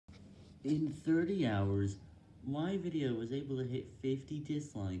In 30 hours, my video was able to hit 50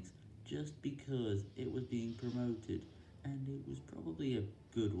 dislikes just because it was being promoted, and it was probably a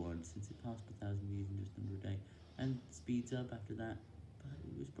good one since it passed 1,000 views in just under a day, and speeds up after that, but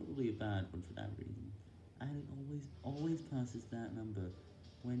it was probably a bad one for that reason. And it always passes that number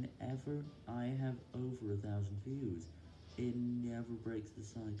whenever I have over 1,000 views. It never breaks the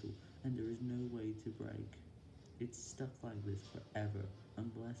cycle, and there is no way to break. It's stuck like this forever,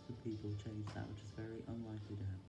 unless the people change that, which is very unlikely to happen.